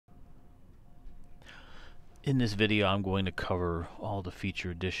In this video, I'm going to cover all the feature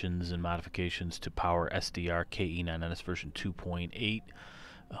additions and modifications to PowerSDR KE9NS version 2.8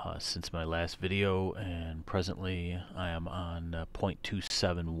 since my last video, and presently I am on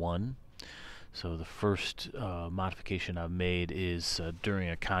 0.271. So the first modification I've made is during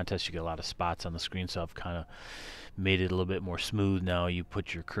a contest you get a lot of spots on the screen, so I've kind of made it a little bit more smooth. Now you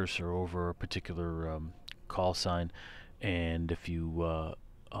put your cursor over a particular call sign, and if you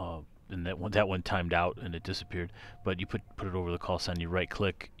and that one timed out and it disappeared, but you put it over the call sign, you right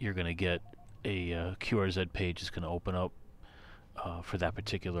click, you're going to get a QRZ page is going to open up for that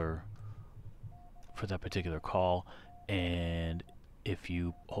particular call, and if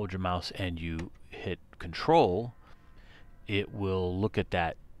you hold your mouse and you hit control, it will look at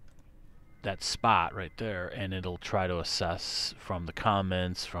that spot right there, and it'll try to assess from the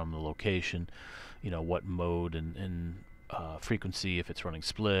comments, from the location, what mode and frequency, if it's running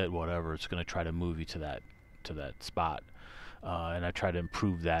split, whatever, it's going to try to move you to that spot. And I try to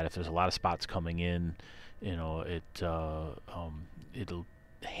improve that. If there's a lot of spots coming in, it'll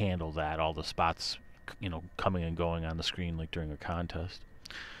handle that, all the spots coming and going on the screen like during a contest.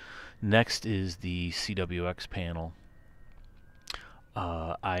 Next is the CWX panel.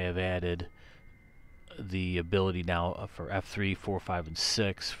 I have added the ability now for F3, 4, 5, and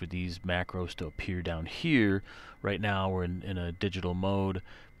 6 for these macros to appear down here. Right now we're in a digital mode,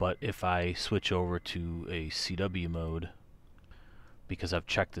 but if I switch over to a CW mode, because I've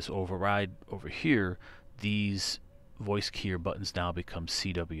checked this override over here, these voice keyer buttons now become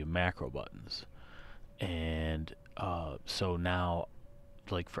CW macro buttons. And so now,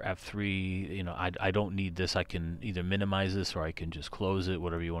 like for F3, I don't need this. I can either minimize this or I can just close it,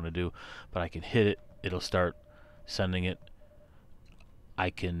 whatever you want to do, but I can hit it, it'll start sending it.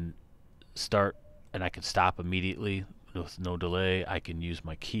 I can start and I can stop immediately with no delay. I can use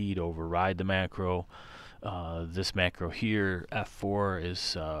my key to override the macro. This macro here, F4,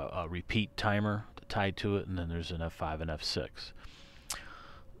 is a repeat timer tied to it, and then there's an F5 and F6.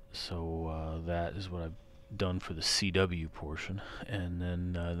 So that is what I've done for the CW portion. And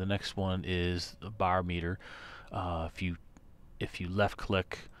then the next one is the bar meter. If you left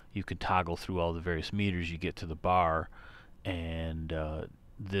click, you can toggle through all the various meters, you get to the bar, and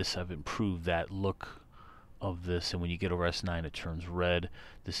this, I've improved that look of this, and when you get over S9 it turns red.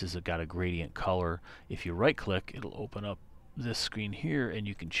 This has got a gradient color. If you right click, it'll open up this screen here, and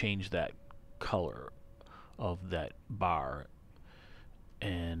you can change that color of that bar.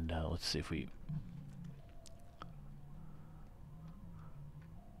 And let's see if we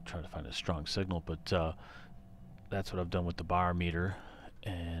try to find a strong signal, but that's what I've done with the bar meter.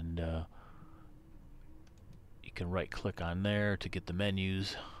 And you can right click on there to get the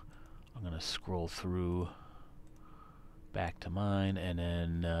menus. I'm going to scroll through back to mine, and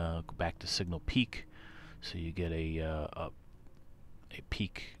then go back to signal peak, so you get a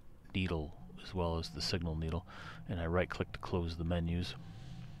peak needle as well as the signal needle. And I right click to close the menus.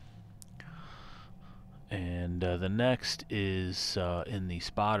 And the next is in the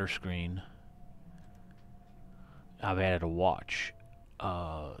spotter screen, I've added a watch.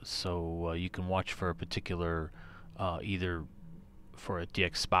 So you can watch for a particular, either for a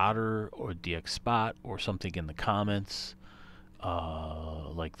DX spotter or DX spot or something in the comments,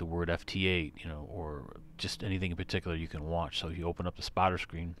 like the word FT8, or just anything in particular you can watch. So if you open up the spotter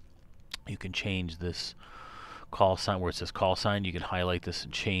screen, you can change this call sign where it says call sign. You can highlight this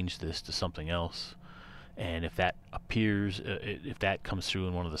and change this to something else. And if that appears, if that comes through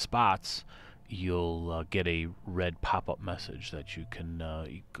in one of the spots, you'll get a red pop-up message that you can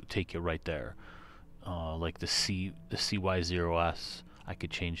take you right there. Like the CY0S, I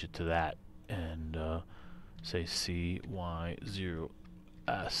could change it to that and say CY0S.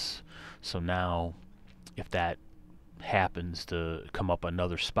 So now, if that happens to come up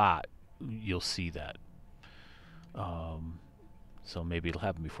another spot, you'll see that. So maybe it'll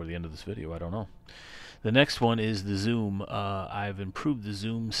happen before the end of this video, I don't know. The next one is the zoom. I've improved the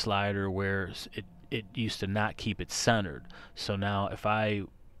zoom slider where it used to not keep it centered. So now if I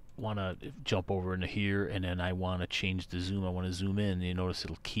want to jump over into here and then I want to change the zoom, I want to zoom in, you notice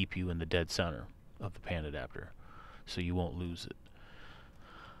it'll keep you in the dead center of the Panadapter, so you won't lose it.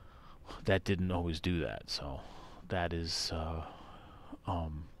 That didn't always do that, so that is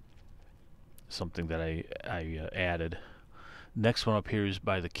something that I added. Next one up here is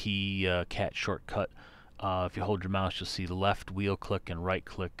by the KeyCatShortCut. If you hold your mouse, you'll see the left wheel click and right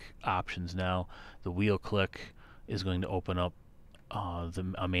click options now. The wheel click is going to open up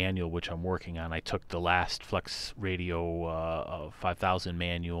a manual which I'm working on. I took the last FlexRadio 5000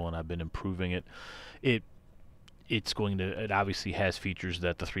 manual and I've been improving it. it's going to, it obviously has features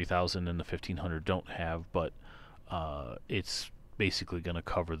that the 3000 and the 1500 don't have, but it's basically going to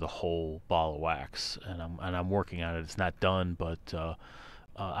cover the whole ball of wax, and I'm working on it. It's not done, but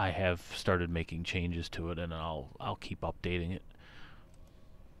I have started making changes to it, and I'll keep updating it.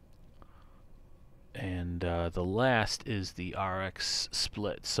 And the last is the RX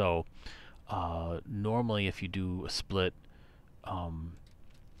split. So normally if you do a split,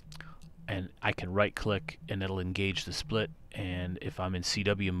 and I can right click and it'll engage the split, and if I'm in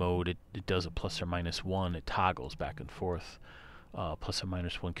CW mode it does a ±1. It toggles back and forth, ±1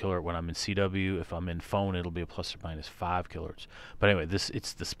 kilohertz when I'm in CW. If I'm in phone, it'll be a ±5 kilohertz. But anyway,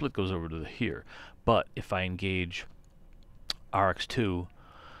 it's the split goes over to here. But if I engage RX2,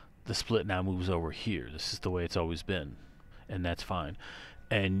 the split now moves over here. This is the way it's always been, and that's fine.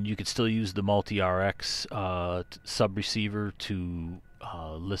 And you could still use the multi-RX sub receiver to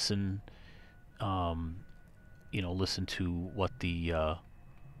listen, listen to what the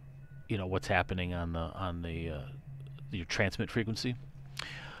what's happening on your transmit frequency.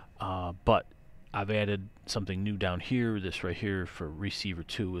 But I've added something new down here. This right here for receiver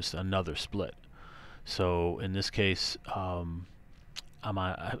 2 is another split. So in this case, I'm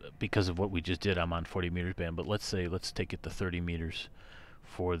on, because of what we just did, I'm on 40 meters band, but let's take it to 30 meters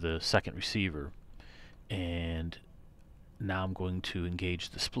for the second receiver, and now I'm going to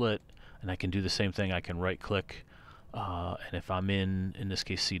engage the split, and I can do the same thing. I can right click, and if I'm in this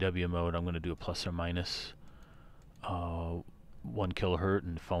case CW mode, I'm going to do a ±1 kilohertz,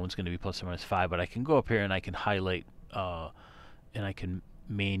 and the phone's going to be ±5, but I can go up here and I can highlight, and I can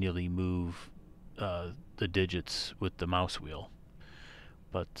manually move the digits with the mouse wheel.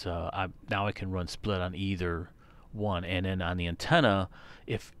 But now I can run split on either one, and then on the antenna,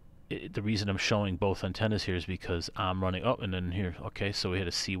 the reason I'm showing both antennas here is because I'm running and then here. Okay, so we had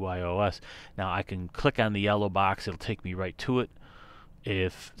a CYOS. Now I can click on the yellow box; it'll take me right to it.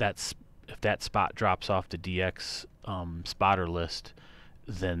 If that spot drops off the DX spotter list,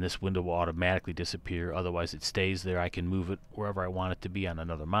 then this window will automatically disappear. Otherwise, it stays there. I can move it wherever I want it to be on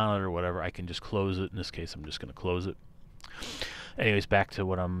another monitor or whatever. I can just close it. In this case, I'm just going to close it. Anyways, back to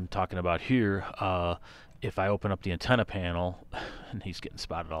what I'm talking about here. If I open up the antenna panel, and he's getting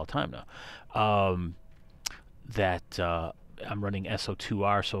spotted all the time now, I'm running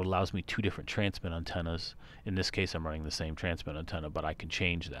SO2R, so it allows me 2 different transmit antennas. In this case, I'm running the same transmit antenna, but I can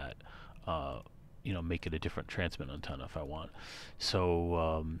change that, make it a different transmit antenna if I want.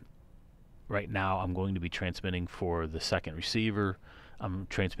 So right now, I'm going to be transmitting for the second receiver. I'm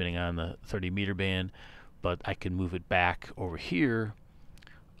transmitting on the 30 meter band, but I can move it back over here,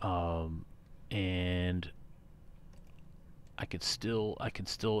 and I can still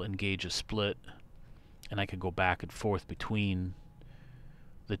engage a split, and I can go back and forth between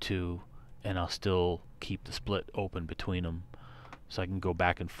the two, and I'll still keep the split open between them, so I can go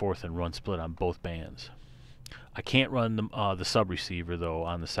back and forth and run split on both bands. I can't run the sub receiver though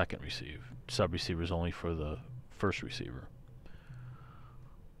on the second receiver. Sub receiver is only for the first receiver.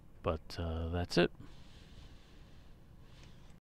 But that's it.